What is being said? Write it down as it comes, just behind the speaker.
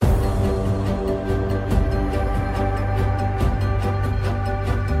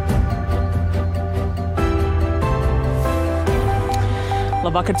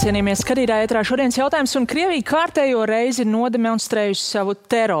Labvakar, cienījamies skatītāji, ētrā šodienas jautājums, un Krievija kārtējo reizi ir nodemonstrējusi savu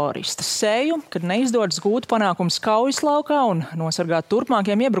terorista seju, kad neizdodas gūt panākums kaujas laukā un nosargāt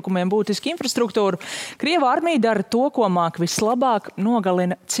turpmākiem iebrukumiem būtisku infrastruktūru. Krieva armija dara to, ko māk vislabāk,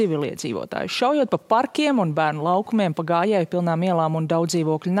 nogalina civiliedzīvotājus, šaujot pa parkiem un bērnu laukumiem, pa gājēju pilnām ielām un daudz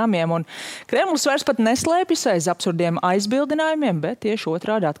dzīvokļu namiem. Un Kremlis vairs pat neslēpjas aiz absurdiem aizbildinājumiem, bet tieši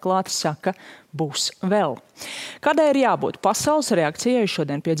otrādi atklāti saka, būs vēl. Kādai ir jābūt pasaules reakcijai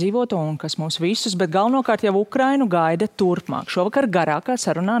šodien piedzīvoto un kas mūs visus, bet galvenokārt jau Ukrainu gaida turpmāk. Šovakar garākā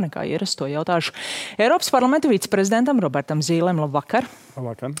sarunā nekā ierasto jautāšu Eiropas parlamenta viceprezidentam Robertam Zīlem. Labvakar.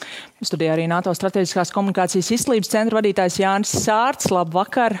 Labvakar. Studijā arī NATO strateģiskās komunikācijas izglītības centra vadītājs Jānis Sārts.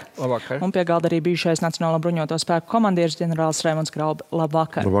 Labvakar. Labvakar. Un pie galda arī bijušais Nacionālo bruņoto spēku komandieris ģenerālis Raimonds Grauba.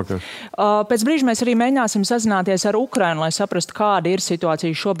 Labvakar. Labvakar. Pēc brīža mēs arī mēģināsim sazināties ar Ukrainu, lai saprastu, kāda ir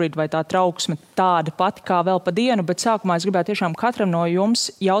situācija šobrīd, vai tā trauksme tāda pati kā vēl pa dienu, bet sākumā es gribētu tiešām katram no jums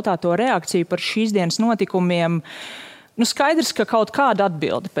jautāt to reakciju par šīs dienas notikumiem. Skaidrs, ka kaut kāda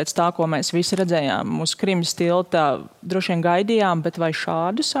atbilde pēc tā, ko mēs visi redzējām uz Krimas tilta, droši vien gaidījām, bet vai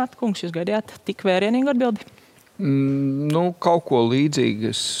šādu, Sārtkungs, jūs gaidījāt tik vērienīgu atbildi? Kaut ko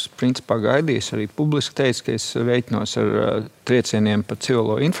līdzīgu es principā gaidīju. Es arī publiski teicu, ka es reiķinos ar triecieniem par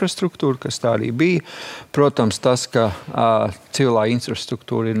civilo infrastruktūru, kas tā arī bija. Protams, tas, ka civilā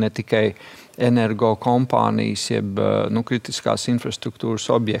infrastruktūra ir ne tikai energo kompānijas, jeb kritiskās infrastruktūras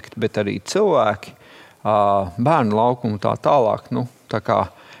objekti, bet arī cilvēki, bērnu laukumu tā tālāk. Tā kā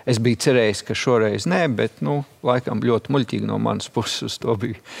es biju cerējis, ka šoreiz nē, bet laikam ļoti muļķīgi no manas puses uz to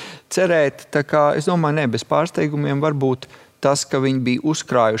bija cerēt. Tā kā es domāju, bez pārsteigumiem varbūt tas, ka viņi bija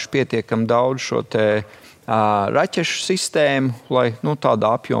uzkrājuši pietiekami daudz šo te raķešu sistēmu, lai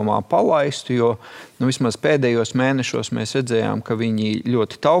tādā apjomā palaistu, jo vismaz pēdējos mēnešos mēs redzējām, ka viņi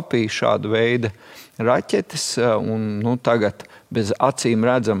ļoti taupīja šādu veidu raķetes, un tagad bez acīm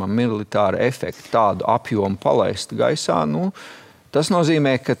redzama militāra efekta tādu apjomu palaist gaisā, tas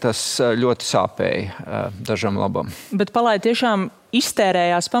nozīmē, ka tas ļoti sāpēja dažam labam. Bet palaid tiešām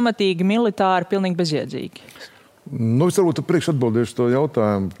iztērējās pamatīgi militāri, pilnīgi bezjēdzīgi. Es varbūt priekš atbildēšu to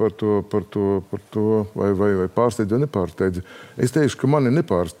jautājumu par to vai pārsteidz vai nepārsteidz. Es teikšu, ka mani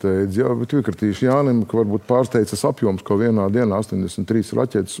nepārsteidz, bet piekritīšu Jānim, ka varbūt pārsteidz tas apjoms, ko vienā dienā 83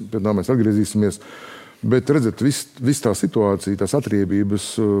 raķetes, pēc tā mēs atgriezīsimies. Bet, redzat, viss tā situācija, tās atriebības,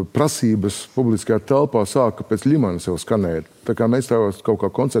 prasības publiskajā telpā sāka pēc Ļimana sev skanēt. Tā kā mēs kaut kā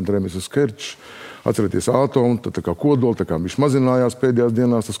koncentrējamies uz Kerču, atcerieties ātomu, tā kā kodolu, tā kā viņš mazinājās pēdējās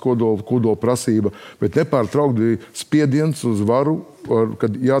dienās, tas kodola prasība, bet nepārtraukti bija spiediens uz varu,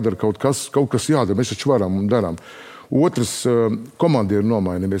 kad jādara kaut kas jādara, mēs taču varam un darām. Otrs, komandieru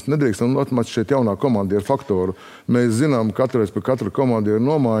nomainamies. Nedrīkstam atmest šeit jaunā komandieru faktoru. Mēs zinām, katreiz par katru komandieru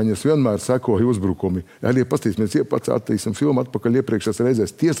nomaiņas vienmēr sekoja uzbrukumi. Arī pastīsimies, attīstam filmu atpakaļ iepriekšējās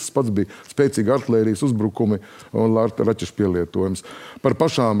reizēs. Tiesas pats bija spēcīgi artilērijas uzbrukumi un raķešu pielietojums. Par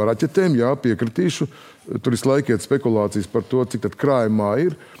pašām raķetēm, piekritīšu, tur visu laiku iet spekulācijas par to, cik tad krājumā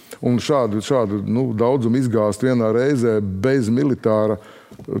ir. Un šādu daudzumu izgāzt vienā reizē bez militāra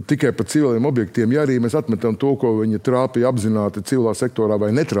tikai par civiliem objektiem, ja arī mēs atmetam to, ko viņi trāpīja apzināti civilā sektorā vai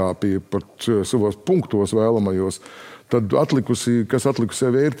netrāpīja pat savos punktos vēlamajos, tad kas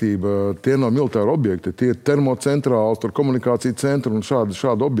atlikusi vērtība, tie nav militāri objekti, tie ir termocentrāls, tur komunikācija centri un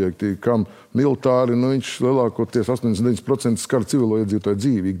šādi objekti, kam militāri, viņš lielākoties 89% skar civilo iedzīvotāju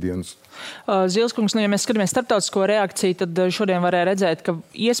dzīvi ikdienas. Zilskungs, ja mēs skatāmies starptautisko reakciju, tad šodien varēja redzēt, ka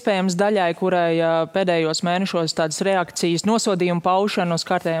iespējams daļai, kurai pēdējos mēnešos tādas reakcijas nosodījuma paušana uz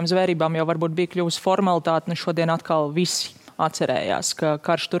kārtējām zvērībām jau varbūt bija kļuvusi formalitāte, šodien atkal visi atcerējās, ka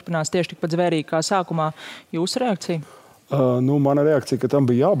karš turpinās tieši tikpat zvērīgi kā sākumā. Jūsu reakcija? Mana reakcija, ka tam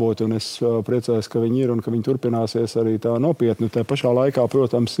bija jābūt, un es priecājos, ka viņi ir un ka viņi turpināsies arī tā nopietni. Tā pašā laikā,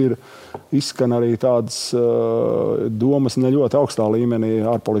 protams, izskan arī tādas domas ne ļoti augstā līmenī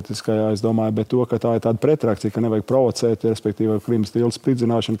ārpolitiskajā, es domāju, bet to, ka tā ir tāda pretreakcija, ka nevajag provocēt, respektīvi Krimas tilta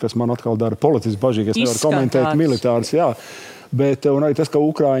spridzināšanu, kas man atkal dara politiski bažīgi, es nevaru komentēt militārs, Bet arī tas, ka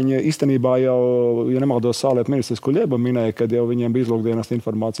Ukraiņi īstenībā jau, ja nemaldos, ārlietu ministrs Kuļeba minēja, kad jau viņiem bija izlūkdienas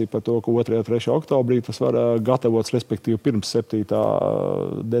informācija par to, ka 2. un 3. oktobrī tas var gatavots, respektīvi pirms 7.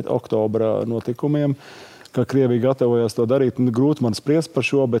 oktobra notikumiem, ka Krievija gatavojās to darīt. Grūti man spriest par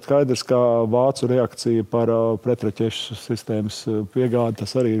šo, bet skaidrs, ka Vācu reakcija par pretraķešu sistēmas piegādi,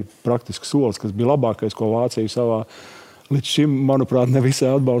 tas arī ir praktiski solis, kas bija labākais, ko Vācija savā līdz šim, manuprāt,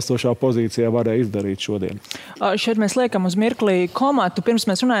 nevisai atbalstošā pozīcijā varēja izdarīt šodien. Šeit mēs liekam uz mirklī komatu. Pirms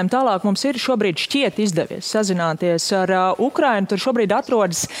mēs runājam tālāk, mums ir šobrīd šķiet izdevies sazināties ar Ukrainu. Tur šobrīd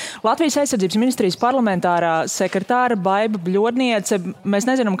atrodas Latvijas aizsardzības ministrijas parlamentārā sekretāra Baiba Bļodniece. Mēs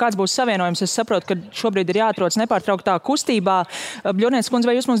nezinām, kāds būs savienojums. Es saprotu, ka šobrīd ir jāatrodas nepārtrauktā kustībā. Bļodniece kundze,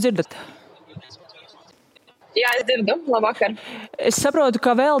 vai jūs mums dzirdat? Jā, es dzirdu. Labvakar. Es saprotu,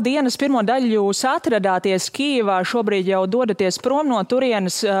 ka vēl dienas pirmo daļu jūs atradāties Kijevā, šobrīd jau dodaties prom no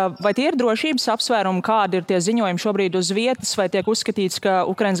turienes. Vai tie ir drošības apsvērumi, kādi ir tie ziņojumi šobrīd uz vietas, vai tiek uzskatīts, ka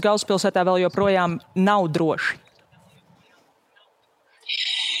Ukrainas galvaspilsētā vēl joprojām nav droši?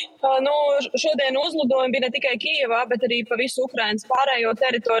 Šodien uzlidojumi bija ne tikai Kijevā, bet arī pa visu Ukrainas pārējo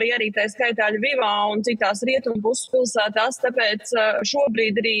teritoriju, arī tā skaitā Ļvivā un citās rietumu puses pilsētās. Tāpēc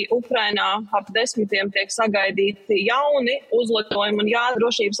šobrīd arī Ukrainā ap 10 tiek sagaidīti jauni uzlidojumi. Un jā,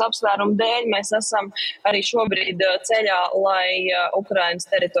 drošības apsvērumu dēļ mēs esam arī šobrīd ceļā, lai Ukrainas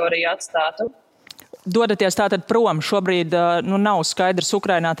teritoriju atstātu. Dodaties tātad prom. Šobrīd nav skaidrs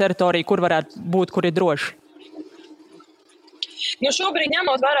Ukrainā teritorija, kur varētu būt, kur ir droši. Šobrīd,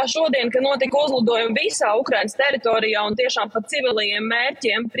 ņemot vērā šodien, ka notika uzlidojumi visā Ukrainas teritorijā un tiešām par civiliem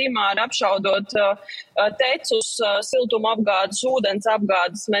mērķiem, primāri apšaudot tecus, siltuma apgādes, ūdens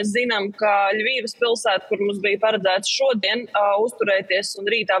apgādes, mēs zinām, ka Ļvivas pilsēta, kur mums bija paredzēts šodien uzturēties un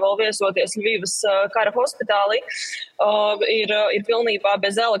rītā vēl viesoties Ļvivas kara hospitālī, ir pilnībā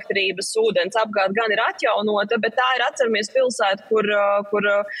bez elektrības, ūdens apgāde gan ir atjaunota, bet tā ir, atceramies, pilsēta, kur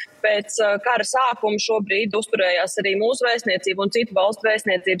pēc kara sākuma šobrīd uzturējās arī mūsu vēstniecība un citu valstu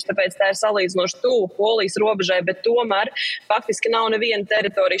vēstniecības, tāpēc tā ir salīdzinoši tuvu Polijas robežai, bet tomēr faktiski nav neviena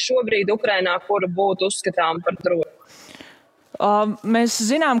teritorija šobrīd Ukrainā, kura būtu uzskatām par drošu. Mēs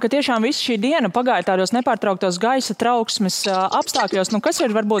zinām, ka tiešām visu šī diena pagāja tādos nepārtrauktos gaisa trauksmes apstākļos. Kas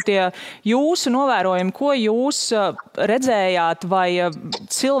ir varbūt tie jūsu novērojumi, ko jūs redzējāt, vai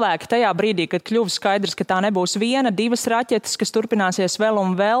cilvēki tajā brīdī, kad kļuva skaidrs, ka tā nebūs viena, divas raķetes, kas turpināsies vēl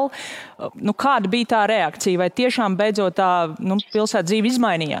un vēl? Kāda bija tā reakcija? Vai tiešām beidzot tā pilsētas dzīve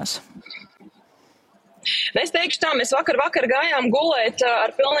izmainījās? Es teikšu tā, mēs vakar gājām gulēt ar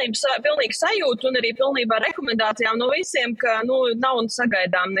pilnīgu sajūtu un arī pilnībā rekomendācijām no visiem, ka nav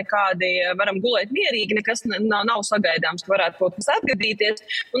sagaidām nekādi, varam gulēt mierīgi, nekas nav sagaidāms, ka varētu kaut kas atgadīties.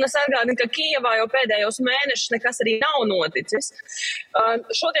 Un es atgādinu, ka Kijevā jau pēdējos mēnešus nekas arī nav noticis.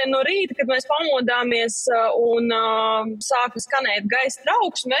 Šodien no rīta, kad mēs pamodāmies un sāka skanēt gaisa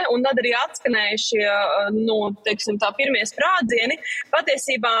trauksme un tad arī atskanēja šie, tā pirmie sprādzieni,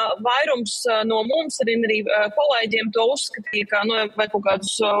 patiesībā vairums no mums arī kolēģiem to uzskatīja kā vai kaut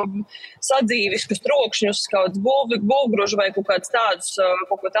kādus sadzīviskus trokšņus, kaut kādus būvgružu vai kaut kādus tādus,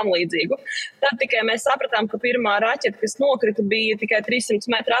 kaut ko tam līdzīgu. Tad tikai mēs sapratām, ka pirmā raķeta, kas nokrita, bija tikai 300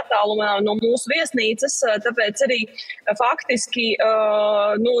 metru attālumā no mūsu viesnīcas, tāpēc arī faktiski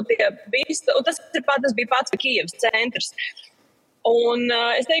tas bija pats Kijevas centrs. Un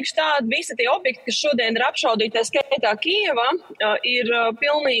es teikšu tā, visi tie objekti, kas šodien ir apšaudīti, tā skaitā Kijevā, ir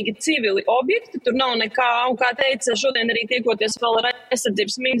pilnīgi civili objekti. Tur nav nekā, un kā teica, šodien arī tiekoties vēl ar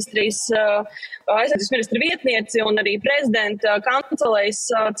aizsardzības ministra vietnieci un arī prezidenta kancelējas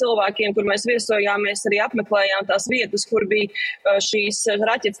cilvēkiem, kur mēs viesojāmies, arī apmeklējām tās vietas, kur bija šīs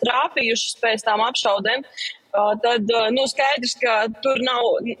raķetes trāpījušas pēc tām apšaudēm. Tad skaidrs, ka tur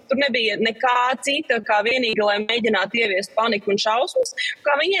nebija nekā cita, kā vienīgi, lai mēģinātu ieviest paniku un šausmas.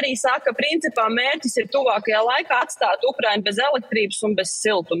 Kā viņi arī saka, principā mērķis ir tuvākajā laikā atstāt Ukrainu bez elektrības un bez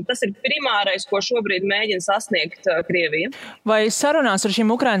siltuma. Tas ir primārais, ko šobrīd mēģina sasniegt Krievija. Vai sarunās ar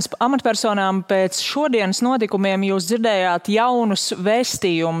šīm Ukrainas amatpersonām pēc šodienas notikumiem jūs dzirdējāt jaunus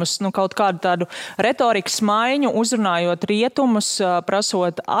vēstījumus, kaut kādu tādu retorikas maiņu, uzrunājot rietumus,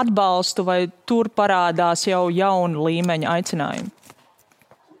 prasot atbalstu, vai tur parādās jau jaunu līmeņa aicinājumi?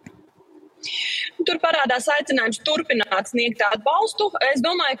 Tur parādās aicinājums turpināt sniegt atbalstu. Es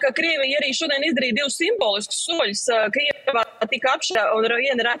domāju, ka Krievija arī šodien izdarīja divus simboliskus soļus. Krievijā tika apšausta un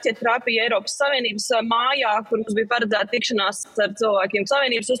viena raķeta trāpīja Eiropas Savienības mājā, kur mums bija paredzēta tikšanās ar cilvēkiem.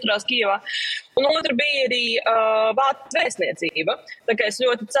 Savienības uzturās Kijevā. Un otra bija arī Vācijas vēstniecība. Tā kā es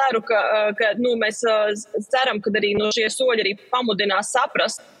ļoti ceru, ka mēs ceram, ka arī šie soļi arī pamudinās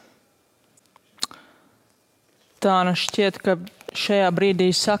saprast. Tā šķiet, ka šajā brīdī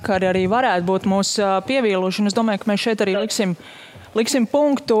sakari arī varētu būt mūs pievīluši. Es domāju, ka mēs šeit arī liksim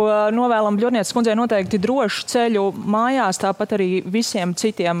punktu. Novēlam Bļodnieces kundzei noteikti drošu ceļu mājās, tāpat arī visiem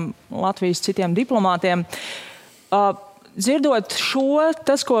citiem Latvijas citiem diplomātiem. Dzirdot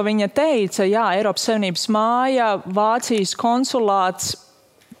tas, ko viņa teica, Eiropas Savienības māja, Vācijas konsulāts,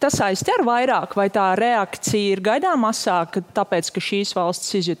 tas aizķer vairāk, vai tā reakcija ir gaidām asāka, tāpēc, ka šīs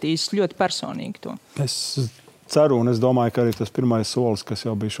valstis izjutīs ļoti personīgi to? Es ceru, un es domāju, ka arī tas pirmais solis, kas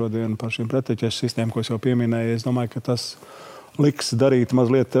jau bija šodien par šīm pretteķēšu sistēmu, ko es jau pieminēju, es domāju, ka tas liks darīt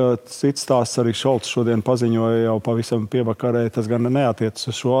mazliet cits stāsts. Arī Šolts šodien paziņoja jau pavisam pievakarē, tas gan neatiecas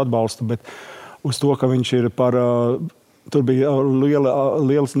uz šo atbalstu, bet uz to, ka viņš ir par... Tur bija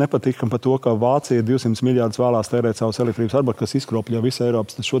liels nepatikam par to, ka Vācija 200 miljārdus vēlās tērēt savus elektrības atbalstu, kas izkropļo visu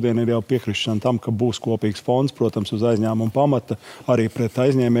Eiropas. Tas šodien ir jau piekrišana tam, ka būs kopīgs fonds, protams, uz aizņēmumu pamata, arī pret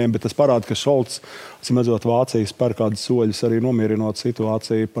aizņēmējiem, bet tas parāda, ka Šolts, atsimredzot Vācijas par kādus soļus arī nomierinot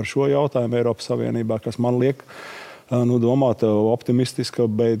situāciju par šo jautājumu Eiropas Savienībā, kas man liek domāt optimistiski,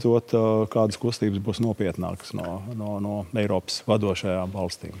 beidzot kādas kustības būs nopietnākas no Eiropas vadošajām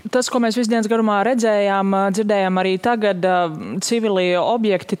valstīm. Tas, ko mēs visdienas garumā redzējām, dzirdējām arī tagad, civilie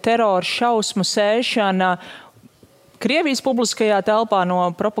objekti, terors, šausmu sēšana, Krievijas publiskajā telpā no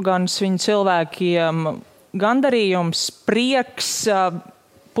propagandas viņu cilvēkiem, gandarījums, prieks,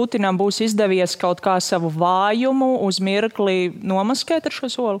 Putinam būs izdevies kaut kā savu vājumu uz mirkli nomaskēt ar šo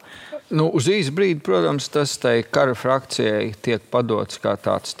soli? Uz īsu brīdi, protams, tas tai kara frakcijai tiek padots kā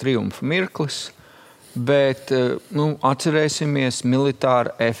tāds triumfa mirklis, bet atcerēsimies,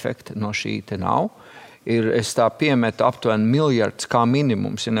 militāra efekta no šī te nav. Es tā piemetu aptuveni miljards kā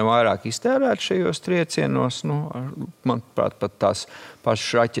minimums, ja ne vairāk iztērēt šajos triecienos. Manuprāt, pat tās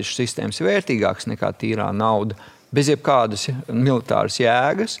pašas raķešu sistēmas vērtīgākas nekā tīrā nauda. Bez jebkādas militāras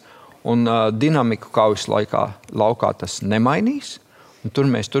jēgas, un dinamiku kaujas laukā tas nemainīs. Un tur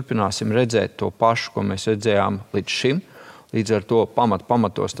mēs turpināsim redzēt to pašu, ko mēs redzējām līdz šim. Līdz ar to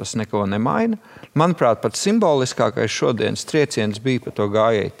pamatos tas neko nemaina. Manuprāt, pats simboliskākais šodienas trieciens bija par to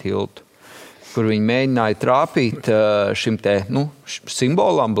gājēju tiltu, kur viņi mēģināja trāpīt šim te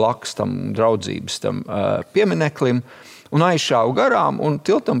simbolam blakus tam draudzības tam piemineklim un aizšāva garām, un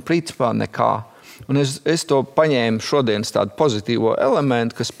tiltam principā nekā. Un es to paņēmu šodienas tādu pozitīvo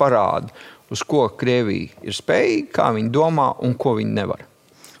elementu, kas parāda, uz ko Krievija ir spējīga, kā viņi domā un ko viņi nevar.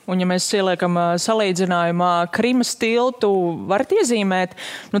 Un ja mēs ieliekam salīdzinājumā Krimas tiltu, varat iezīmēt,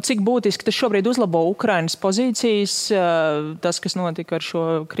 cik būtiski tas šobrīd uzlabo Ukrainas pozīcijas, tas, kas notika ar šo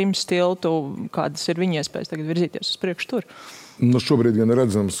Krimas tiltu, kādas ir viņa iespējas tagad virzīties uz priekšu tur? Šobrīd gan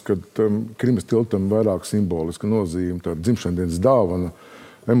redzams, ka Krimas tiltam vairāk simboliska nozīme, tā dzimšanas dāvana,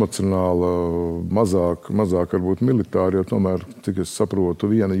 emocionāla, mazāk varbūt militāri, jo tomēr, cik es saprotu,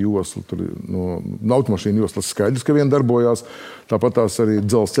 viena josla, automašīna joslas skaidrs, ka viena darbojās, tāpat tās arī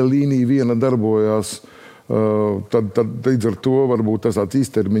dzelzceļa līnija viena darbojās, tad līdz ar to varbūt tas tāds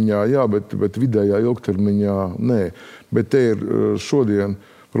īstermiņā, jā, bet vidējā ilgtermiņā nē. Bet te ir šodien,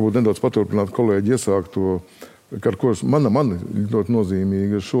 varbūt nedaudz paturpināt kolēģi iesākto, ar ko man ļoti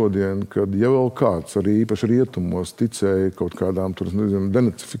nozīmīga šodien, kad ja vēl kāds arī īpaši rietumos ticēja kaut kādām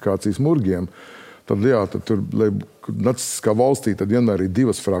denacifikācijas murgiem, tad jā, tad tur, lai nacistiskā valstī, tad vienmēr ir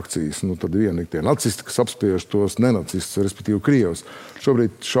divas frakcijas. Tad viena ir tie nacisti, kas apspiež tos nenacistus, respektīvi Krievus.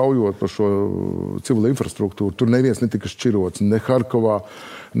 Šobrīd šaujot par šo civilu infrastruktūru, tur neviens netika šķirots, ne Harkovā,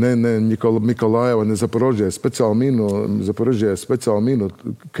 ne Mikolājeva, ne Zaporožģē speciāli minu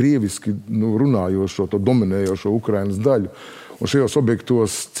krieviski runājošo, to dominējošo Ukrainas daļu. Un šajos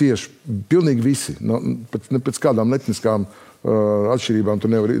objektos cieši pilnīgi visi, pēc kādām etniskām atšķirībām tu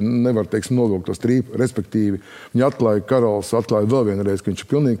nevar novilkt to strīpu, respektīvi. Viņi atklāja vēl vienreiz, ka viņš ir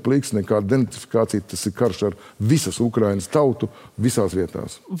pilnīgi pliks, nekāda identifikācija, tas ir karš ar visas Ukrainas tautu, visās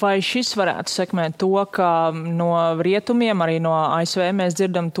vietās. Vai šis varētu sekmēt to, ka no rietumiem, arī no ASV mēs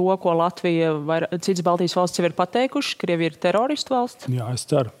dzirdam to, ko Latvija vai citas Baltijas valsts jau ir pateikuši, Krievija ir teroristu valsts? Jā, es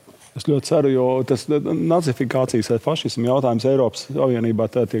ceru. Es ļoti ceru, jo tas nacifikācijas vai fašismu jautājums Eiropas Savienībā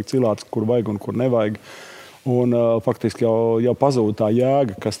tiek cilāts, kur vajag un kur nevajag. Un faktiski jau pazūd tā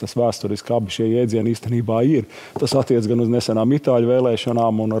jēga, kas tas vēsturiski abi šie jēdzieni īstenībā ir. Tas attiec gan uz nesenām itāļu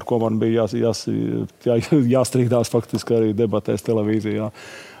vēlēšanām, un ar ko man bija jāstrīdās faktiski arī debatēs televīzijā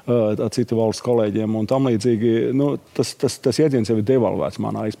ar citu valstu kolēģiem un tam līdzīgi. Tas jēdziens jau ir devalvēts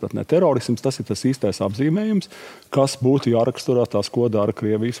manā izpratnē. Terorisms, tas ir tas īstais apzīmējums, kas būtu jāraksturā tās, ko dara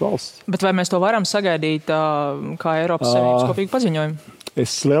Krievijas valsts. Bet vai mēs to varam sagaidīt kā Eiropas Savienības kopīgu paziņojumu?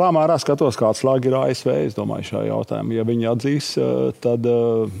 Es lielā mērā skatos, kāds slāgi ir ASV, es domāju, šajā jautājumā. Ja viņi atzīs, tad,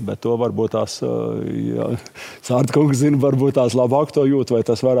 bet to varbūt tās, Sārta kungs zina, varbūt tās labāk to jūt, vai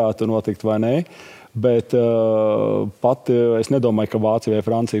tas varētu notikt vai nē. Bet pat es nedomāju, ka Vācija vai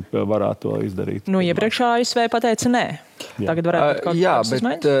Francija varētu to izdarīt. Iepriekšā ASV pateica nē. Tagad varētu kaut jā,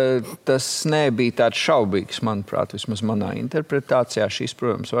 bet tas nebija tāds šaubīgs, manuprāt, vismaz manā interpretācijā. Šis,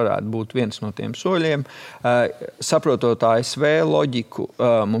 protams, varētu būt viens no tiem soļiem. Saprotot ASV loģiku,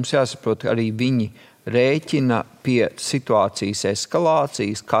 mums jāsaprot arī viņi rēķina pie situācijas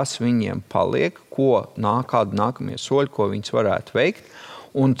eskalācijas, kas viņiem paliek, kādi nākamie soļi, ko viņas varētu veikt.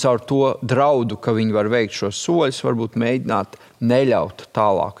 un caur to draudu, ka viņi var veikt šos soļus, varbūt mēģināt neļaut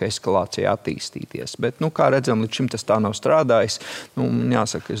tālāku eskalāciju attīstīties. Bet, kā redzam, līdz šim tas tā nav strādājis.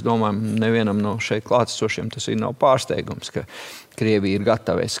 Jāsaka, es domāju, nevienam no šeit klātesošiem tas nav pārsteigums, ka Krievija ir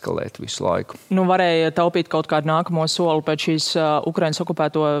gatava eskalēt visu laiku. Varēja taupīt kaut kādu nākamo soli pēc šīs Ukrainas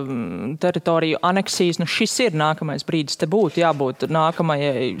okupēto teritoriju aneksijas. Šis ir nākamais brīdis. Te būtu jābūt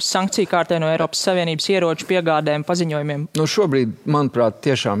nākamajai sankciju kārtē no Eiropas Savienības ieroču piegādēm, paziņojumiem. Šobrīd, manuprāt,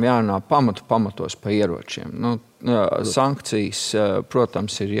 tiešām jārunā pamatos pa ieročiem. Sankcijas,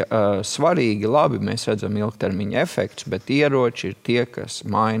 protams, ir svarīgi, labi, mēs redzam ilgtermiņa efektus, bet ieroči ir tie, kas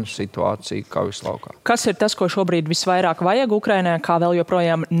maina situāciju kaujas laukā. Kas ir tas, ko šobrīd visvairāk vajag Ukrainai, kā vēl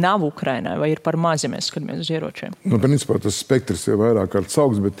joprojām nav Ukrainai, vai ir par mazi, mēs skatāmies uz ieročiem? Principā tas spektrs jau vairāk kārt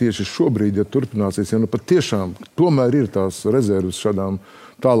augsts, bet tieši šobrīd, ja turpināsies, pat tiešām tomēr ir tās rezerves šādām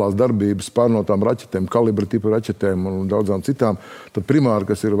tālās darbības pārnotām raķetēm, kalibra tipu raķetēm un daudzām citām, tad primāri,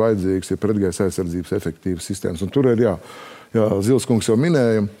 kas ir vajadzīgs, ir pretgaisa aizsardzības efektīvas sistēmas. Un tur ir, Zils kungs jau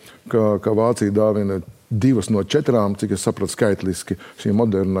minēja, ka Vācija dāvina 2 no 4, cik es sapratu skaitliski, šīm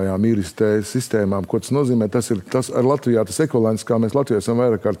modernajām IRIS-T sistēmām. Ko tas nozīmē? Tas ir ar Latvijā tas ekvivalents, kā mēs Latvijā esam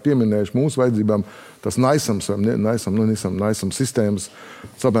vairāk kārt pieminējuši mūsu vajadzībām, tas NAISAM sistēmas,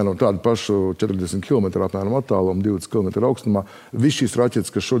 apmēram tādu pašu 40 km apmēram attālumu, 20 km augstumā. Viss šīs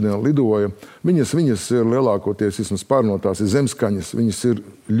raķetes, kas šodien lidoja, viņas ir lielākoties, vismaz pārnotās, ir zemskaņas, viņas ir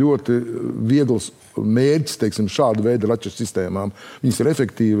ļoti viegls mērķis, teiksim, šādu veidu raķešu sistēmām. Viņas ir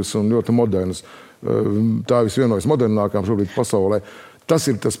efektīvas un ļoti modernas. Tā visvienojas modernākām šobrīd pasaulē. Tas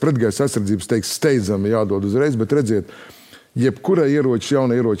ir tas pretgaisa aizsardzības, steidzami jādod uzreiz, bet redziet, jebkurai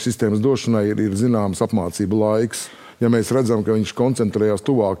jauna ieroča sistēmas došanai ir zināms apmācība laiks. Ja mēs redzam, ka viņš koncentrējās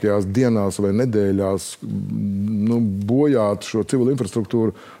tuvākajās dienās vai nedēļās bojāt šo civilu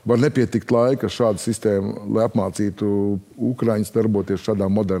infrastruktūru, var nepietikt laika šādu sistēmu, lai apmācītu Ukraiņus darboties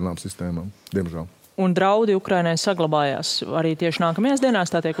šādām modernām sistēmām, diemžēl. Un draudi Ukrainai saglabājās arī tieši nākamajās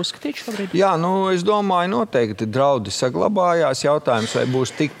dienās, tā tiek uzskatīts šobrīd? Jā, es domāju, noteikti draudi saglabājās. Jautājums, vai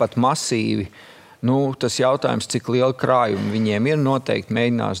būs tikpat masīvi. Tas jautājums, cik liela krājuma viņiem ir, noteikti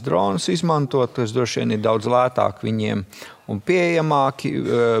mēģinās dronus izmantot, kas droši vien ir daudz lētāk viņiem un pieejamāki,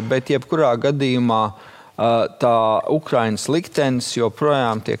 bet jebkurā gadījumā tā Ukrainas liktenis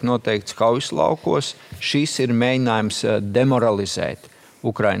joprojām tiek noteikts kaujas laukos. Šis ir mēģinājums demoralizēt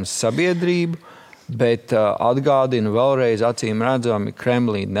Ukrainas sabiedrību. Bet atgādinu vēlreiz, acīm redzami,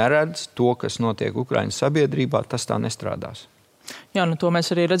 Kremlī neredz to, kas notiek Ukrainas sabiedrībā, tas tā nestrādās. Jā, to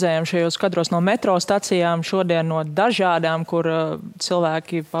mēs arī redzējām šajos kadros no metro stacijām, šodien no dažādām, kur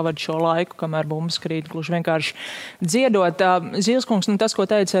cilvēki pavada šo laiku, kamēr bumbas krīt, gluži vienkārši dziedot. Zilskungs, tas, ko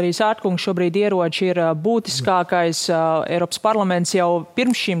teica arī Sārtkungs, šobrīd ieroči ir būtiskākais. Eiropas parlaments jau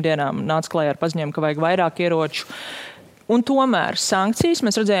pirms šīm dienām nāca klajā ar paziņojumu, ka vajag vairāk ieroču. Un tomēr sankcijas,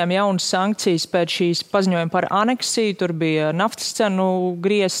 mēs redzējām jaunas sankcijas pēc šīs paziņojuma par aneksiju, tur bija naftas cenu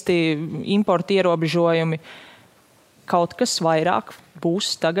griesti, importa ierobežojumi. Kaut kas vairāk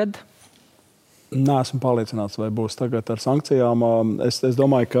būs tagad? Neesmu pārliecināts, vai būs tagad ar sankcijām. Es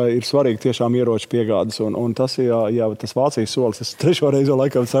domāju, ka ir svarīgi tiešām ieroču piegādes. Un tas, tas Vācijas solis, es trešo reizi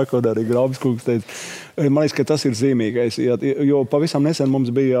laikam sakot, arī Grābis kungs teica, man liekas, ka tas ir zīmīgais. Jo pavisam nesen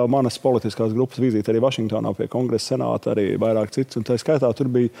mums bija manas politiskās grupas vizīte arī Vašingtonā pie Kongresa senāta, arī vairāk cits. Un tā skaitā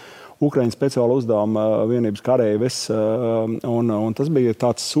tur bija Ukraiņas speciāla uzdevuma vienības kareivis. Un tas bija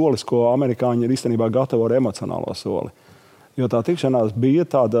tāds solis, ko amerikāņi ir īstenībā gatavi ar emocionālo soli. Jo tā tikšanās bija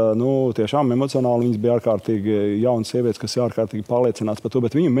tāda, tiešām emocionāli. Viņas bija ārkārtīgi jaunas sievietes, kas ir ārkārtīgi pārliecināts par to,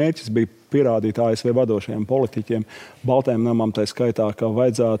 bet viņu mērķis bija pierādīt ASV vadošajiem politiķiem, Baltajam namam tā skaitā, ka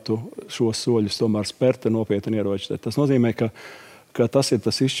vajadzētu šos soļus tomēr spērt nopietni ieroči. Tas nozīmē, ka tas ir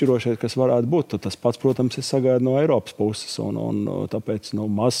tas izšķirošais, kas varētu būt. Tas pats, protams, es sagaidu no Eiropas puses, un tāpēc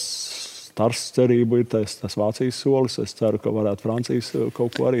maz stars cerību ir tas Vācijas solis. Es ceru, ka varētu Francijas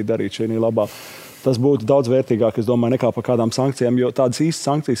kaut ko arī darīt šajā labā. Tas būtu daudz vērtīgāk, es domāju, nekā par kādām sankcijām, jo tādas īstas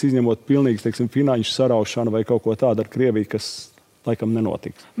sankcijas izņemot pilnīgas, finanšu saraušanu vai kaut ko tādu ar Krieviju, kas laikam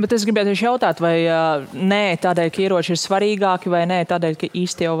nenotiks. Bet es gribētu tieši jautāt, vai nē tādēļ, ka ieroči ir svarīgāki, vai nē tādēļ, ka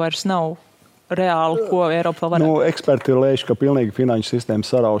īsti jau vairs nav reāli, ko Eiropa varētu? Eksperti ir lēši, ka pilnīgi finanšu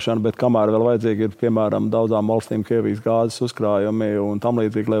sistēmas saraušana, bet kamēr vēl vajadzīgi ir, piemēram, daudzām valstīm Krievijas gāzes uzkrājumi un tam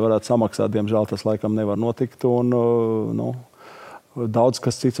līdzīgi, lai varētu samaksāt, diemžēl tas laikam nevar notikt. Daudz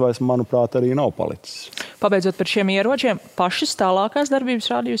kas cits vairs, manuprāt, arī nav palicis. Pabeidzot par šiem ieročiem, pašas tālākās darbības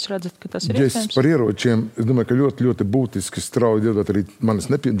rādi, jūs redzat, ka tas ir iespējams? Par ieročiem, es domāju, ka ļoti, ļoti būtiski strauji iedot arī manas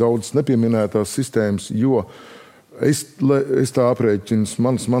daudz nepieminētās sistēmas, jo es tā aprēķinu,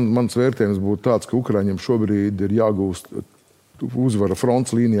 mans vērtējums būtu tāds, ka Ukraiņiem šobrīd ir jāgūst uzvara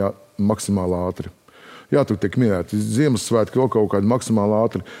fronts līnijā maksimāli ātri. Jā, tur tiek minēti Ziemassvētki vēl kaut kādi maksimāli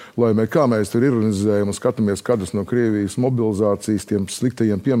ātri laimē. Kā mēs tur ironizējam un skatāmies kadrus no Krievijas mobilizācijas, tiem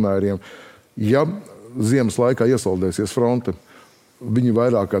sliktajiem piemēriem. Ja ziemas laikā iesaldēsies fronte, viņi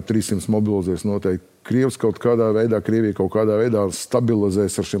vairāk kā 300 mobilizēs noteikti. Krievija kaut kādā veidā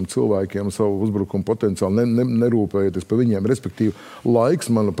stabilizēs ar šiem cilvēkiem savu uzbrukumu potenciālu, nerūpējoties par viņiem. Respektīvi, laiks,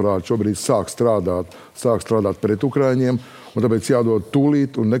 manuprāt, šobrīd sāk strādāt pret Ukraiņiem, un tāpēc jādod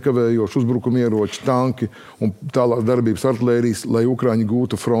tūlīt un nekavējoši uzbrukumu ieroči, tanki un tālāk darbības artilērijas, lai Ukraiņi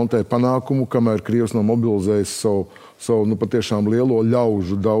gūtu frontē panākumu, kamēr Krievs nav mobilizējis savu patiešām lielo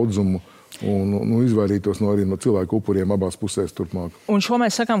ļaužu daudzumu. Un izvairītos arī no cilvēku upuriem abās pusēs turpmāk. Un šo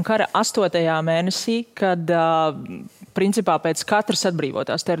mēs sakām kara 8. mēnesī, kad principā pēc katras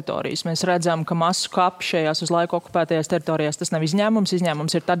atbrīvotās teritorijas mēs redzam, ka masu kapi šajās uz laiku okupētajās teritorijās tas nav izņēmums.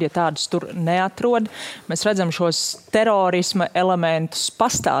 Izņēmums ir tad, ja tādus tur neatrod. Mēs redzam šos terorisma elementus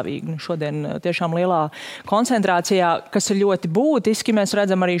pastāvīgi. Šodien tiešām lielā koncentrācijā, kas ir ļoti būtiski. Mēs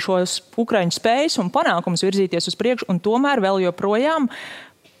redzam arī šos Ukraiņu spējas un panākumus virzīties uz priekšu, un tomēr vēl joprojām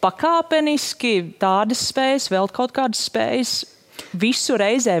pakāpeniski tādas spējas, vēl kaut kādas spējas, visu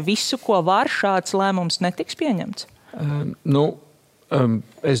reizē, visu, ko var, šāds lēmums netiks pieņemts?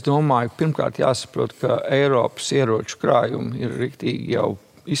 Es domāju, pirmkārt jāsaprot, ka Eiropas ieroču krājumi ir riktīgi jau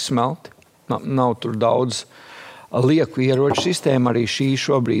izsmelti. Nav tur daudz lieku ieroču sistēma. Arī šī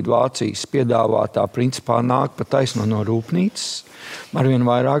šobrīd Vācijas piedāvātā principā nāk pa taisno no rūpnīcas. Arvien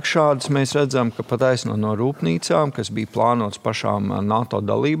vairāk šādas mēs redzam, ka pa taisno no rūpnīcām, kas bija plānots pašām NATO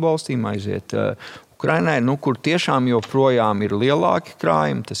dalībvalstīm aiziet Ukrainai, kur tiešām joprojām ir lielāki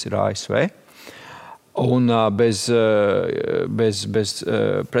krājumi, tas ir ASV. Un bez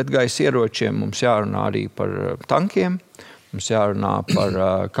pretgaisa ieročiem mums jārunā arī par tankiem. Mums jārunā par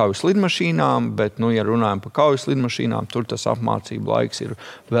kaujas lidmašīnām, bet, ja runājam par kaujas lidmašīnām, tur tas apmācību laiks ir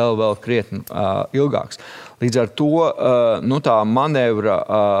vēl krietni ilgāks. Līdz ar to tā manevra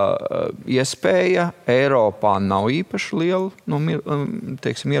iespēja Eiropā nav īpaši liela,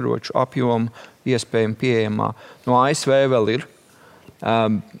 ieroču apjomu iespējami pieejamā. No ASV vēl ir.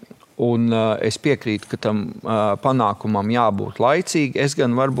 Un es piekrītu, ka tam panākumam jābūt laicīgi. Es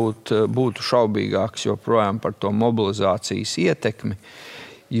gan varbūt būtu šaubīgāks joprojām par to mobilizācijas ietekmi,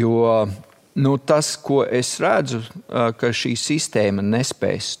 jo tas, ko es redzu, ka šī sistēma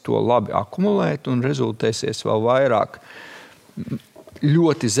nespēs to labi akumulēt un rezultēsies vēl vairāk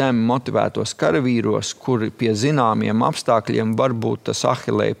ļoti zemi motivētos karavīros, kuri pie zināmiem apstākļiem var būt tas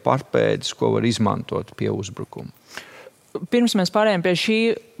ahilēja parpēdis, ko var izmantot pie uzbrukuma. Pirms mēs pārējām pie šī,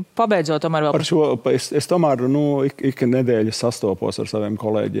 pabeidzot tomēr vēl... Par šo, es tomēr ik nedēļu sastopos ar saviem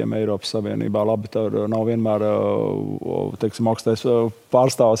kolēģiem Eiropas Savienībā. Labi, tur nav vienmēr, augstais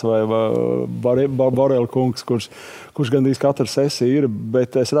pārstāvs vai Borela kungs, kurš gandrīz katru sesiju ir,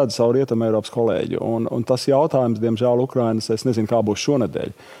 bet es redzu savu Rietumu Eiropas kolēģi. Un tas jautājums, diemžēl, Ukrainas, es nezinu, kā būs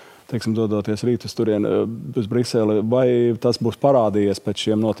šonedēļ. Dodoties rīt uz turieni, uz Briseli, vai tas būs parādījies pēc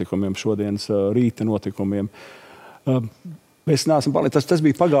šiem notikumiem, šodienas rīta notikumiem. Mēs neesam palīdzi. Tas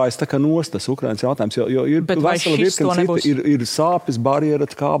bija pagājis tā kā nost, tas Ukrainas jautājums, jo ir vesela virkne citi, ir sāpes, barjera,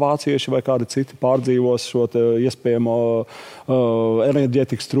 kā vācieši vai kādi citi pārdzīvos šo iespējamo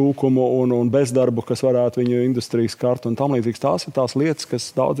enerģētikas trūkumu un bezdarbu, kas varētu viņu industrijas kart un tam līdzīgs. Tās ir tās lietas, kas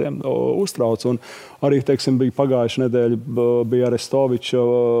daudziem uztrauc. Un arī, bija pagājuša nedēļa, bija Arestoviča,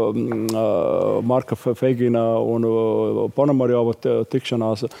 Marka Fegina un Ponomarjova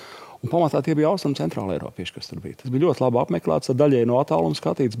tikšanās. Un pamatā tie bija austrumu centrāla eiropieši, kas tur bija. Tas bija ļoti labi apmeklēts, daļai no attāluma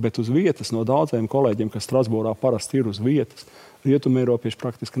skatīts, bet uz vietas no daudziem kolēģiem, kas Strasbūrā parasti ir uz vietas, rietumu eiropieši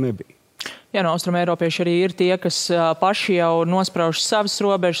praktiski nebija. Jā, no austrumu eiropieši arī ir tie, kas paši jau nosprauž savas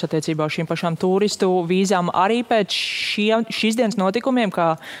robežas attiecībā uz šīm pašām turistu vīzām. Arī pēc šīs dienas notikumiem,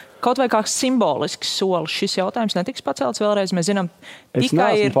 kā kaut vai kā simbolisks solis, šis jautājums netiks pacelts vēlreiz. Mēs zinām, es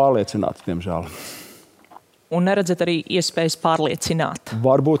neesmu pārliecināts, diemžēl. Un neredzat arī iespējas pārliecināt?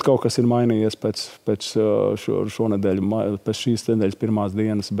 Varbūt kaut kas ir mainījies pēc šonedēļu, pēc šīs nedēļas pirmās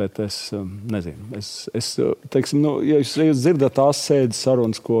dienas, bet es nezinu. Ja jūs dzirdat tās sēdes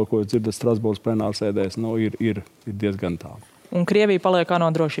sarunas, ko dzirdat Strasbūras plenārsēdēs, ir diezgan tālu. Un Krievija paliek ANO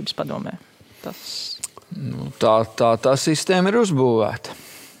drošības padomē? Tā sistēma ir uzbūvēta.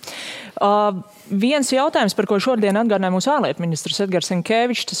 Viens jautājums, par ko šodien atgādināja mūsu ārlietu ministrs Edgars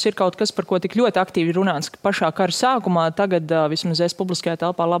Rinkevičs, tas ir kaut kas, par ko tik ļoti aktīvi runāts pašā kara sākumā. Tagad vismaz es publiskajā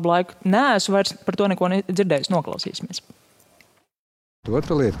telpā labu laiku neesmu vairs par to neko dzirdējis. Noklausīsimies.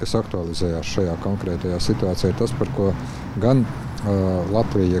 Otra lieta, kas aktualizējās šajā konkrētajā situācijā, ir tas, par ko gan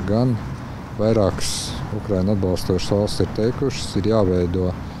Latvija, gan vairākas Ukrainu atbalstošas valsts ir teikušas, ir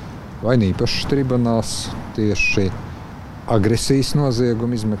jāveido vai īpašs tribunāls tieši agresijas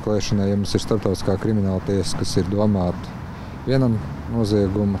noziegumu izmeklēšanai, ja mums ir starptautiskā krimināla tiesa, kas ir domāta vienam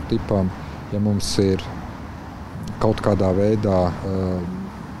nozieguma tipam, ja mums ir kaut kādā veidā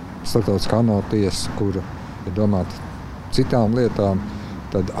starptautiskā ANO tiesa, kura ir domāta citām lietām,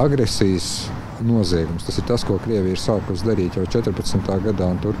 tad agresijas noziegums, tas ir tas, ko Krievija ir sākusi darīt jau 14. gadā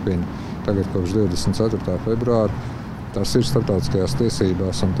un turpina tagad kopš 24. februāra. Tas ir starptautiskajās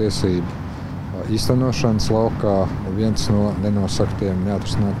tiesībās un tiesību īstenošanas laukā viens no nenosaktiem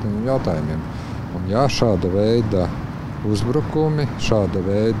neatrisinātiem jautājumiem. Un jā, šāda veida uzbrukumi, šāda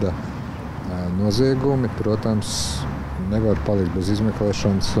veida noziegumi, protams, nevar palikt bez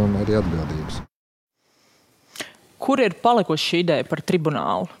izmeklēšanas un arī atbildības. Kur ir palikusi šī ideja par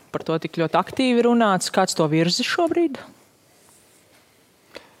tribunālu? Par to tik ļoti aktīvi runāts. Kāds to virzi šobrīd?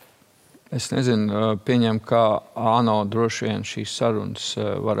 Es nezinu, pieņem, ka ANO droši vien šīs sarunas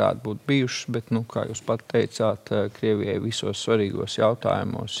varētu būt bijušas, bet, kā jūs pat teicāt, Krievijai visos svarīgos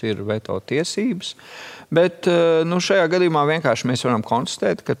jautājumos ir veto tiesības. Bet šajā gadījumā vienkārši mēs varam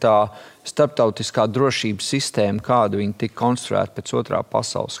konstatēt, ka tā starptautiskā drošības sistēma, kādu viņi tika konstruēta pēc otrā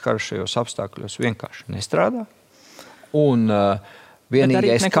pasaules kara šajos apstākļos, vienkārši nestrādā. Un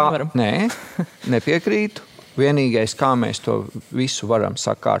vienīgais, nepiekrītu. Vienīgais, kā mēs to visu varam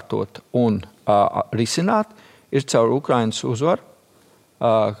sakārtot un risināt, ir caur Ukrainas uzvaru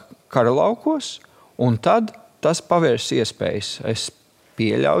kara laukos, un tad tas pavērs iespējas. Es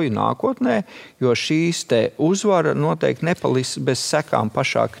pieļauju nākotnē, jo šīs te uzvara noteikti nepaliks bez sekām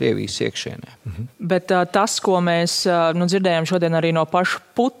pašā Krievijas iekšienē. Bet tas, ko mēs dzirdējām šodien arī no paša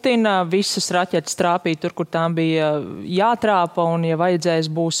Putina, visas raķetes trāpīja tur, kur tām bija jātrāpa, un, ja vajadzēs,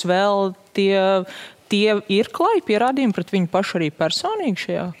 būs vēl tie ir klāji pierādījumi pret viņu pašu arī personīgi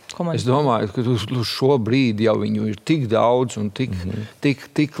šajā komandā? Es domāju, ka šobrīd jau viņu ir tik daudz un tik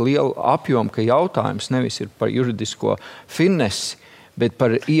liela apjoma, ka jautājums nevis ir par juridisko finesi, bet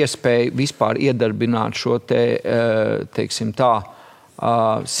par iespēju vispār iedarbināt šo teiksim tā,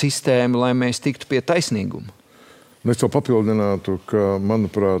 sistēmu, lai mēs tiktu pie taisnīguma. Es to papildinātu, ka,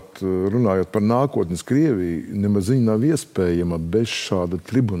 manuprāt, runājot par nākotnes Krieviju, nemaz viņa nav iespējama bez šāda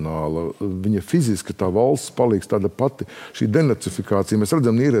tribunāla. Viņa fiziski, tā valsts paliks tāda pati. Šī denacifikācija, mēs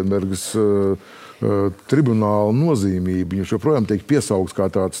redzam Nīrenbergas tribunāla nozīmību. Viņš joprojām tiek piesaukts kā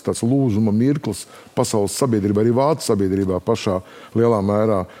tāds lūzuma mirklis pasaules sabiedrībā, arī vācu sabiedrībā pašā lielā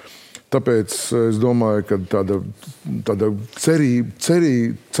mērā. Tāpēc es domāju, ka tāda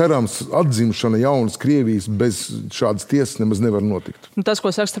cerams atzimšana jaunas Krievijas bez šādas tiesas nemaz nevar notikt. Tas,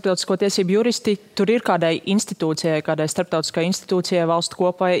 ko saka starptautisko tiesību juristi, tur ir kādai institūcijai, kādai starptautiskai institūcijai valstu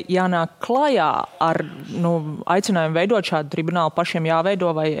kopai jānāk klajā ar aicinājumu veidot šādu tribunālu, pašiem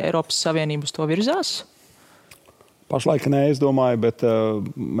jāveido, vai Eiropas Savienība uz to virzās? Pašlaik nē, es domāju, bet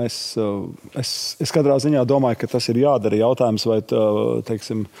es katrā ziņā domāju, ka tas ir jādara. Jautājums, vai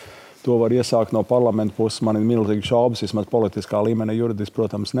to var iesākt no parlamenta puses. Man ir milzīgi šaubas, vismaz politiskā līmenī, juridiski,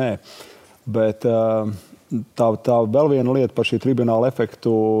 protams, nē. Bet tā vēl viena lieta par šī tribunāla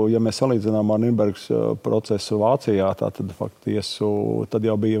efektu, ja mēs salīdzinām ar Nürnbergas procesu Vācijā, tad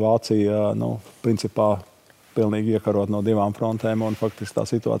jau bija Vācija, principā, pilnīgi iekarot no divām frontēm, un faktiski tā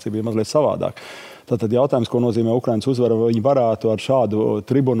situācija bija mazliet savādāk. Tātad jautājums, ko nozīmē Ukrainas uzvara, vai viņi varētu ar šādu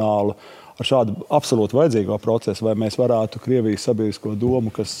tribunālu, ar šādu absolūti vajadzīgo procesu, vai mēs varētu Krievijas sabiedrisko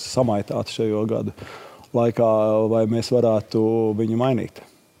domu, kas samaitāts šajo gadu laikā, vai mēs varētu viņu mainīt.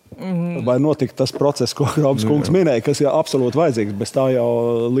 Vai notikt tas process, ko Graubs kungs minēja, kas ir absolūti vajadzīgs, bez tā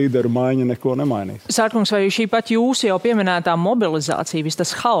jau līderu maiņa neko nemainīs. Sārkungs, vai šī pat jūsu jau pieminētā mobilizācija, viss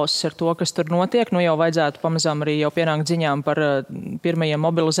tas haoss ar to, kas tur notiek, jau vajadzētu pamazām arī jau pienākt ziņām par pirmajiem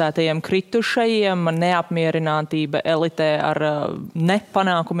mobilizētajiem kritušajiem, neapmierinātība elitē ar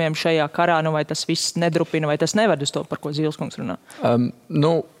nepanākumiem šajā karā, vai tas viss nedrupina, vai tas neved uz to, par ko Zīles kungs runā?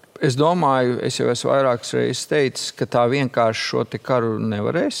 Es domāju, es jau esmu vairākas reizes teicis, ka tā vienkārši šo te karu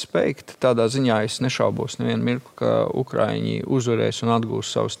nevarēs spēkt. Tādā ziņā es nešaubos nevienu mirkli, ka Ukraiņi uzvarēs un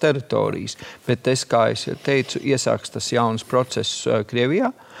atgūs savas teritorijas. Bet kā es teicu, iesāks tas jauns process Krievijā.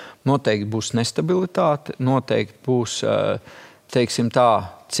 Noteikti būs nestabilitāte, noteikti būs, teiksim tā,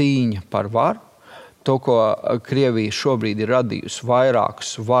 cīņa par varu. To, ko Krievija šobrīd ir radījusi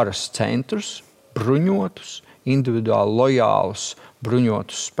vairākus varas centrus, bruņotus, individuāli lojālus,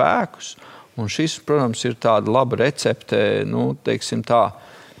 bruņotus spēkus. Un šis, protams, ir tāda laba recepte, teiksim tā,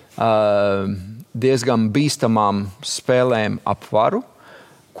 diezgan bīstamām spēlēm ap varu.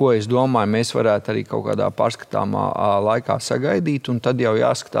 ko es domāju, mēs varētu arī kaut kādā pārskatāmā laikā sagaidīt, un tad jau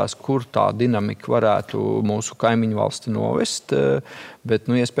jāskatās, kur tā dinamika varētu mūsu kaimiņu valsti novest, bet,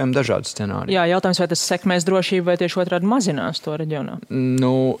 iespējami dažādi scenāriji. Jā, jautājums, vai tas sekmēs drošību, vai tieši otrādi mazinās to reģionā?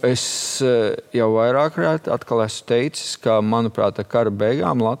 Es jau vairāk atkal esmu teicis, ka, manuprāt, ar kara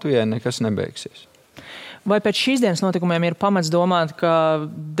beigām Latvijai nekas nebeigsies. Vai pēc šīs dienas notikumiem ir pamats domāt, ka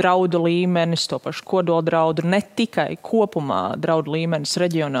draudu līmenis, to pašu kodola draudu, ne tikai kopumā draudu līmenis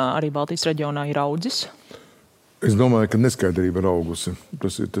reģionā, arī Baltijas reģionā ir audzis? Es domāju, ka neskaidrība ir augusi.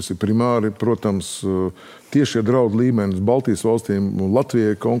 Tas ir primāri. Protams, tieši draudu līmenis Baltijas valstīm un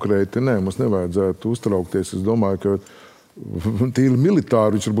Latvijai konkrēti mums nevajadzētu uztraukties. Es domāju, ka tīri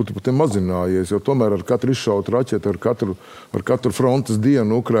militāri viņš varbūt pat mazinājies, jo tomēr ar katru izšautu raķeti, ar katru frontes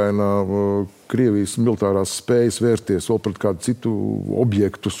dienu Ukrainā Krievijas militārās spējas vērsties vēl pret kādu citu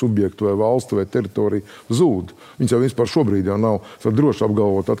objektu, subjektu vai valstu vai teritoriju zūd. Viņas jau vispār šobrīd jau nav. Es varu droši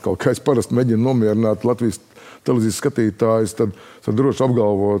apgalvot atkal, ka es parasti mēģinu nomierināt Latvijas televīzijas skatītājus, tad droši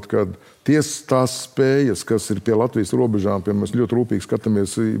apgalvot, ka tās spējas, kas ir pie Latvijas robežām, piemēram, mēs ļoti rūpīgi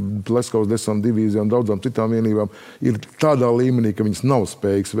skatāmies Pleskavas desanta divīzijā un daudzām citām vienībām, ir tādā līmenī, ka viņas nav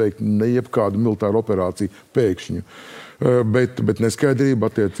spējīgas veikt ne jebkādu militāru operāciju pēkšņu. Bet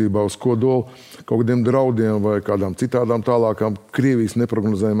neskaidrība attiecībā uz kodolu, kaut kādiem draudiem vai kādām citādām tālākām Krievijas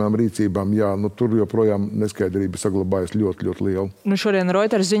neprognozējumām rīcībām, tur joprojām neskaidrība saglabājas ļoti, ļoti liela. Šodien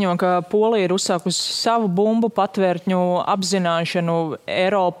Reuters ziņo, ka Polija ir uzsākusi savu bumbu patvērtņu apzināšanu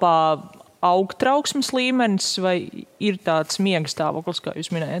Eiropā. Augtrauksmes līmenis vai ir tāds miega stāvoklis, kā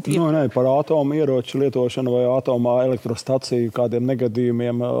jūs minējat? Par atomu ieroču lietošanu vai atomā elektrostaciju kādiem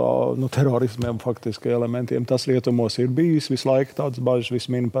negadījumiem, terorismiem faktiski elementiem. Tas rietumos ir bijis visu laiku tāds bažas,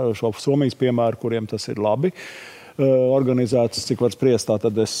 vismin par šo Somijas piemēru, kuriem tas ir labi organizēts, cik var spriest.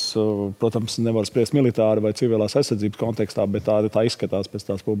 Tad es, protams, nevaru spriest militāri vai civilās aizsardzības kontekstā, bet tā izskatās pēc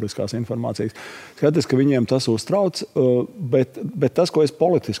tās publiskās informācijas. Skaties, ka viņiem tas uztrauc, bet tas, ko es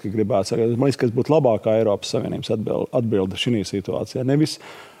politiski gribētu sakāt, man liekas, ka būtu labākā Eiropas Savienības atbilde šī situācijā. Nevis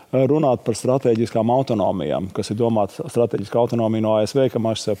runāt par strateģiskām autonomijām, kas ir domāta strateģiska autonomija no ASV, ka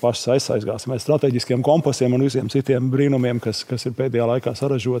mēs sev pašas aizsargāsim, vai strateģiskiem kompasiem un visiem citiem brīnumiem, kas ir pēdējā laikā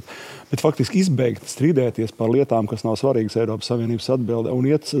saražot, bet faktiski izbeigt strīdēties par lietām, kas nav svarīgas Eiropas Savienības atbilde, un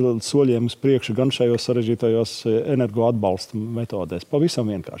iet soļiem uz priekšu gan šajos sarežģītajos energoatbalsta metodēs.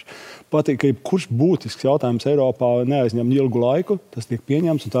 Pavisam vienkārši. Patīk, ka kurš būtisks jautājums Eiropā neaizņem ilgu laiku, tas tiek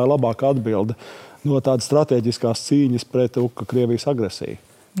pieņemts, un tā ir labāka atbilde no tādas strateģiskās cīņas pret Krievijas agresiju.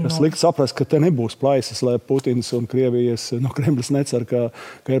 Es liku saprast, ka te nebūs plaisas, lai Putins un Krievijas Kremlis necer, ka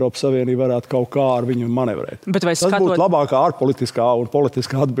Eiropas Savienība varētu kaut kā ar viņu manevrēt. Tas būtu labākā ārpolitiskā un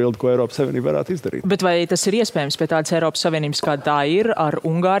politiskā atbilde, ko Eiropas Savienība varētu izdarīt. Bet vai tas ir iespējams pie tādas Eiropas Savienības, kāda tā ir ar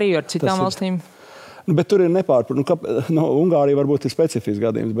Ungāriju, ar citām valstīm? Bet tur ir nepārtraukti. Ungārija varbūt ir specifisks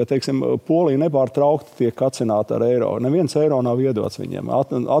gadījums, bet, teiksim, Polija nepārtraukti tiek kacināta ar eiro. Neviens eiro nav iedots viņiem.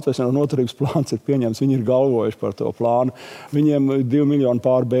 Atvesļošanās noturības plāns ir pieņemts, viņi ir galvojuši par to plānu. Viņiem 2 miljoni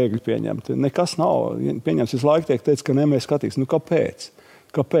pār bēgļu pieņemti. Nekas nav pieņemts. Visu laiku tiek teicis, ka mēs skatīsim. Kāpēc?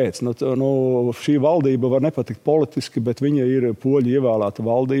 Kāpēc? Šī valdība var nepatikt politiski, bet viņa ir poļu ievēlēta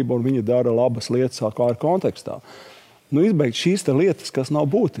valdība un viņa dara labas lietas, kā ir kontekstā. Izbeigt šīs lietas, kas nav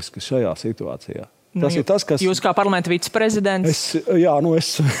būtiskas šajā situācijā. Tas ir tas, kas... Jūs kā parlamenta viceprezidents?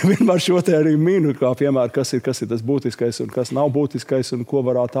 Es vienmēr šo te arī minu, kā piemēram, kas ir tas būtiskais un kas nav būtiskais un ko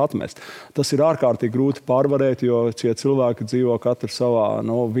varētu atmest. Tas ir ārkārtīgi grūti pārvarēt, jo šie cilvēki dzīvo katrs savā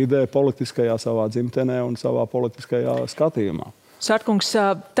vidē, politiskajā, savā dzimtenē un savā politiskajā skatījumā. Sārtkungs,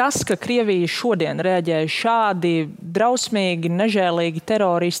 tas, ka Krievija šodien reaģēja šādi drausmīgi, nežēlīgi,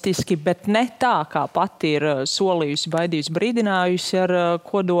 teroristiski, bet ne tā, kā pati ir solījusi, baidījusi, brīdinājusi ar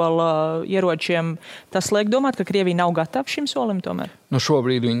kodola ieročiem, tas liek domāt, ka Krievija nav gatava šim solim tomēr?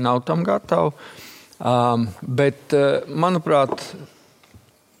 Šobrīd viņi nav tam gatavi, bet, manuprāt,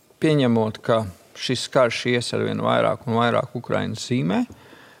 pieņemot, ka šis karš ies ar vien vairāk un vairāk Ukrainas zīmē,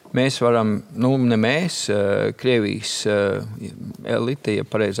 mēs varam, ne mēs, Krievijas elite, ja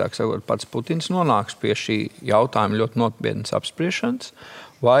pareizāk sakot, pats Putins nonāks pie šī jautājuma ļoti nopietnas apspriešanas,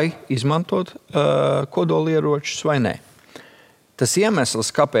 vai izmantot kodolieročus vai nē. Tas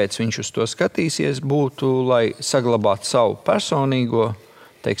iemesls, kāpēc viņš uz to skatīsies, būtu, lai saglabātu savu personīgo,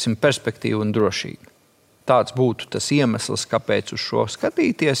 perspektīvu un drošību. Tāds būtu tas iemesls, kāpēc uz šo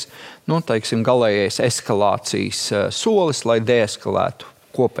skatīties, galējais eskalācijas solis, lai deeskalētu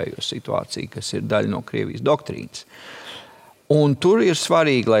kopējo situāciju, kas ir daļa no Krievijas doktrīnas. Un tur ir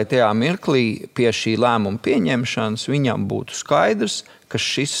svarīgi, lai tajā mirklī pie šī lēmuma pieņemšanas viņam būtu skaidrs, ka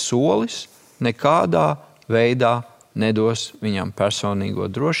šis solis nekādā veidā nedos viņam personīgo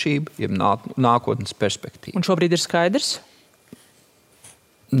drošību, jeb nākotnes perspektīvu. Un šobrīd ir skaidrs?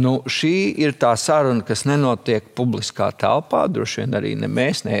 Šī ir tā saruna, kas nenotiek publiskā telpā. Droši vien arī ne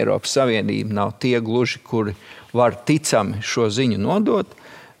mēs, ne Eiropas Savienība nav tie gluži, kuri var ticami šo ziņu nodot,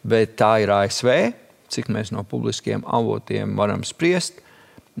 bet tā ir ASV, cik mēs no publiskiem avotiem varam spriest.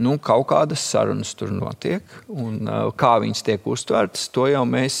 Kaut kādas sarunas tur notiek, un kā viņas tiek uztvērtas, to jau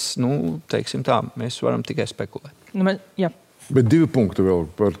mēs, teiksim tā, mēs varam tikai spekulēt. Jā. Bet 2 punkti vēl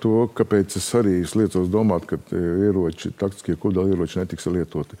par to, kāpēc es arī liecos domāt, ka taktiskie kodola ieroči netiks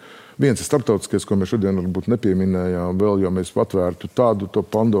lietoti. Viens ir starptautiskais, ko mēs šodien varbūt nepieminējām vēl, jo mēs patvērtu tādu to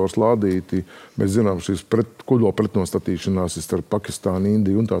Pandoras lādīti. Mēs zinām, šīs kodola pretnostatīšanās starp Pakistānu,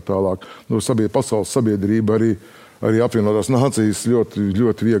 Indiju un tā tālāk. Pasaules sabiedrība arī apvienotās nācijas ļoti,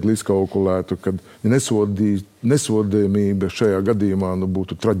 ļoti viegli izkalkulētu, kad nesodāmība šajā gadījumā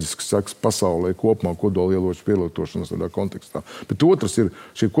būtu traģisks seks pasaulē kopumā kodolieroču pielietošanas tādā kontekstā. Bet otrs ir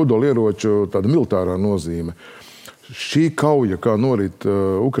šī kodolieroču tāda militārā nozīme. Šī kauja, kā norit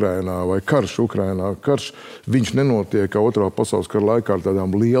Ukrainā vai karš Ukrainā, viņš nenotiek kā Otrā pasaules kara laikā ar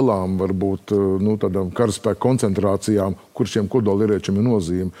tādām lielām, varbūt, tādām karaspēku koncentrācijām, kur šiem kodolieročiem ir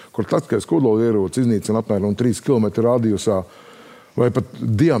nozīme, kur taktiskais kodolierocis iznīcina apmēram 3 km radiusā vai pat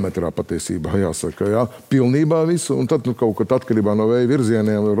diametrā patiesībā, jāsaka, jā, pilnībā visu, un tad kaut kad atkarībā no vēja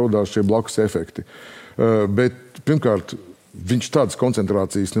virzieniem rodās šie blakus efekti. Bet, pirmkārt, viņš tādas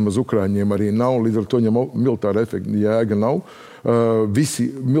koncentrācijas nemaz Ukraiņiem arī nav, līdz ar to viņam militāra efekta jēga nav. Visi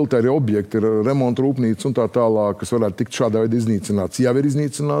militārie objekti ir remonta rūpnīca un tā tālāk, kas varētu tikt šādā veidā iznīcināts. Jau ir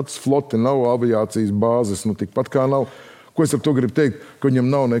iznīcināts, flote nav, aviācijas bāzes, tikpat kā nav. Ko es ar to gribu teikt? Ka viņam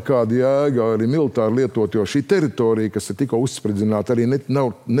nav nekāda jēga arī militāri lietot, jo šī teritorija, kas ir tikko uzspridzināta, arī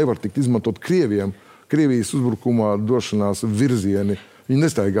nevar tikt izmantot Krievijam. Krievijas uzbrukumā došanās virzieni. Viņi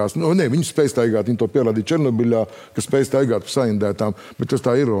nestaigās. Viņi spēj staigāt, viņi to pierādīja Černobiļā, ka spēj staigāt pa saindētām, bet tas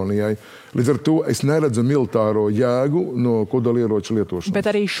tā ironijai. Līdz ar to es neredzu militāro jēgu no kodolieroču lietošanas. Bet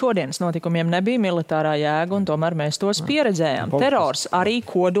arī šodienas notikumiem nebija militārā jēga, un tomēr mēs tos pieredzējām. Terors, arī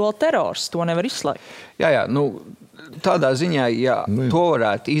kodola terors, to nevar izslēgt. Jā, tādā ziņā, ja to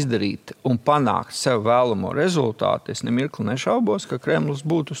varētu izdarīt un panākt sev vēlamo rezultātu, es nemirkli nešaubos, ka Kremlis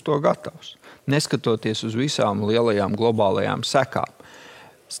būtu uz to gatavs, neskatoties uz visām lielajām globālajām sekām.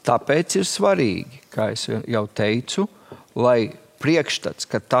 Tāpēc ir svarīgi, kā es jau teicu, lai priekšstats,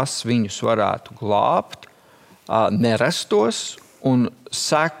 ka tas viņus varētu glābt, nerastos un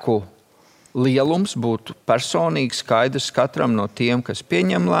seku lielums būtu personīgi skaidrs katram no tiem, kas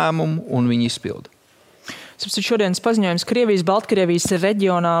pieņem lēmumu un viņi izpilda. Šodienas paziņojums Krievijas, Baltkrievijas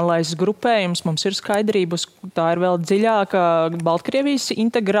reģionālais grupējums. Mums ir skaidrība, tā ir vēl dziļāka Baltkrievijas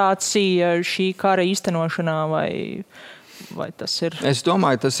integrācija šī kara īstenošanā vai tas ir? Es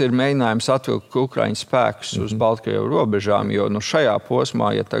domāju, tas ir mēģinājums atvilkt Ukraiņu spēkus uz Baltkrievu robežām, jo šajā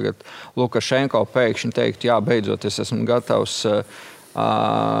posmā, ja tagad Lukašenko pēkšņi teikt, jā, beidzot es esmu gatavs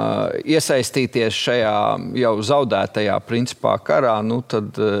iesaistīties šajā jau zaudētajā principā karā,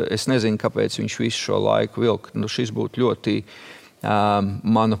 tad es nezinu, kāpēc viņš visu šo laiku vilk. Šis būtu ļoti,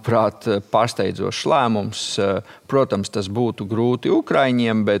 manuprāt, pārsteidzošs lēmums. Protams, tas būtu grūti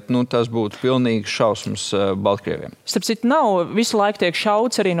Ukraiņiem, bet tas būtu pilnīgi šausmas Baltkrieviem. Starp citu, nav visu laiku tiek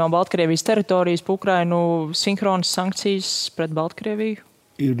šauts arī no Baltkrievijas teritorijas pa Ukrainu sinhronas sankcijas pret Baltkrieviju?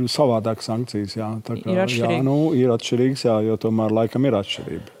 Ir savādākas sankcijas, jā. Ir atšķirīgi. Ir atšķirīgs, jā, jo tomēr laikam ir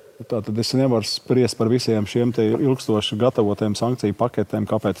atšķirība. Tātad es nevaru spriest par visiem šiem te ilgstoši gatavotiem sankciju paketēm,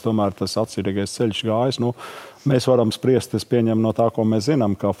 kāpēc tomēr tas atšķirīgais ceļš gājas. Mēs varam spriest, es pieņemu no tā, ko mēs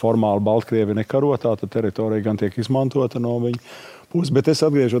zinām, ka formāli Baltkrievi nekaro, tātad teritorija gan tiek izmantota no viņa puses. Bet es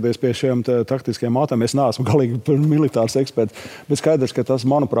atgriežoties pie šiem taktiskiem ātām, es neesmu galīgi militārs eksperts, bet skaidrs, ka tas,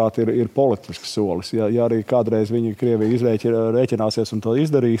 manuprāt, ir politisks solis. Ja arī kādreiz viņi Krievija rēķināsies un to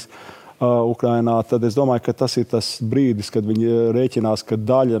izdarīs Ukrainā, tad es domāju, ka tas ir tas brīdis, kad viņi rēķinās, ka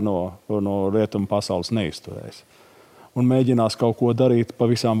daļa no rietumu pasaules neizturēs. Un mēģinās kaut ko darīt pa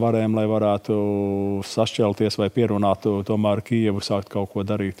visām varēm, lai varētu sašķelties vai pierunāt tomēr Kijevu sākt kaut ko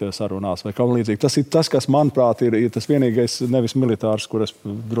darīt sarunās vai kaut līdzīgi. Tas ir tas, kas, manuprāt, ir tas vienīgais nevis militārs, kur es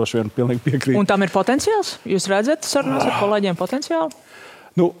droši vien pilnīgi piekrītu. Un tam ir potenciāls? Jūs redzat sarunās ar kolēģiem potenciālu?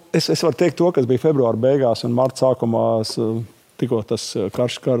 Es varu teikt to, kas bija februāra beigās un marta sākumā, tikko tas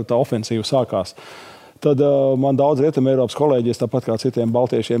kara tā ofensīva sākās. Tad man daudz Rietumeiropas kolēģis, tāpat kā citiem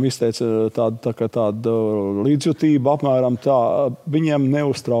baltiešiem, izteica tādu līdzjūtību apmēram tā. Viņiem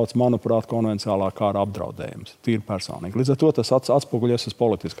neuztrauc, manuprāt, konvencionālā kara apdraudējums. Tīri personīgi. Līdz ar to tas atspoguļojas uz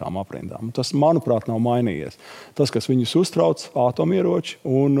politiskām aprindām. Tas, manuprāt, nav mainījies. Tas, kas viņus uztrauc, atomieroči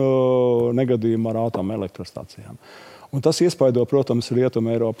un negadījumi ar atomelektrostacijām. Un tas iespaido, protams,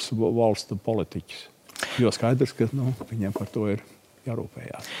 Rietumeiropas valstu politiķus. Jo skaidrs, ka viņiem par to ir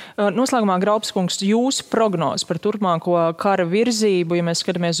jārūpējās. Noslēgumā, Graupes kungs, jūsu prognoze par turpmāko kara virzību, ja mēs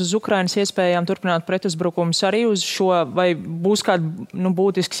skatāmies uz Ukrainas iespējām turpināt pretuzbrukumus arī uz šo, vai būs kāda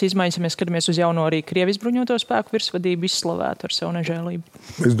būtisks izmaiņas, ja mēs skatāmies uz jauno arī Krievijas bruņoto spēku virsvadību izslavētu ar savu nežēlību?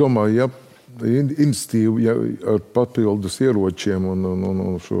 Es domāju, ja iniciatīva ar papildus ieročiem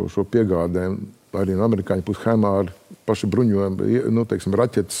un šo piegādēm, arī no amerikāņu puses HIMARS, paši bruņojumi,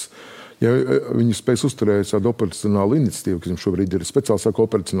 raķetes, ja viņi spēs uzturēt tādu operacionālu iniciatīvu, kas viņam šobrīd ir speciāli saka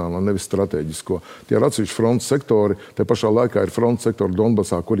operacionālā, nevis strateģisko. Tie ir atsevišķi frontes sektori, te pašā laikā ir frontes sektori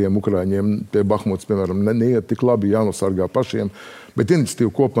Donbasā, kuriem Ukraiņiem pie Bahmutas, piemēram, neiet tik labi, jānosargā pašiem, bet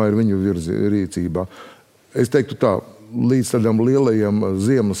iniciatīva kopumā ir viņu rīcībā. Es teiktu tā, līdz tādām lielajiem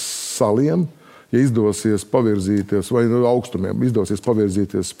ziemas saliem, ja izdosies pavirzīties, vai augstumiem izdosies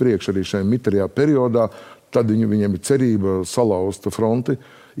pavirzīties priekš arī šajā mitrajā periodā, tad viņiem ir cerība salauzt fronti,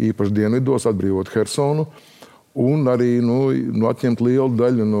 īpaši dienvidos, atbrīvot Hersonu un arī atņemt lielu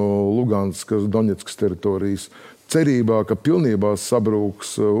daļu no Luganskas, Doņetskas teritorijas. Cerībā, ka pilnībā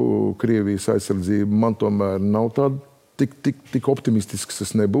sabrūks Krievijas aizsardzība, man tomēr nav tāda tik optimistisks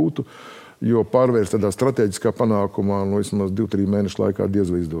es nebūtu, jo pārvērst tādā strateģiskā panākumā vismaz 2-3 mēnešu laikā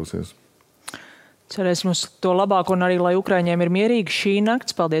diez vai izdosies. Cerēsim uz to labāko un arī, lai Ukraiņiem ir mierīgi šī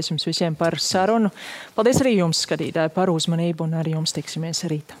nakts. Paldies jums visiem par sarunu. Paldies arī jums, skatītāji, par uzmanību un ar jums tiksimies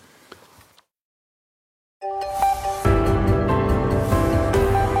rīt.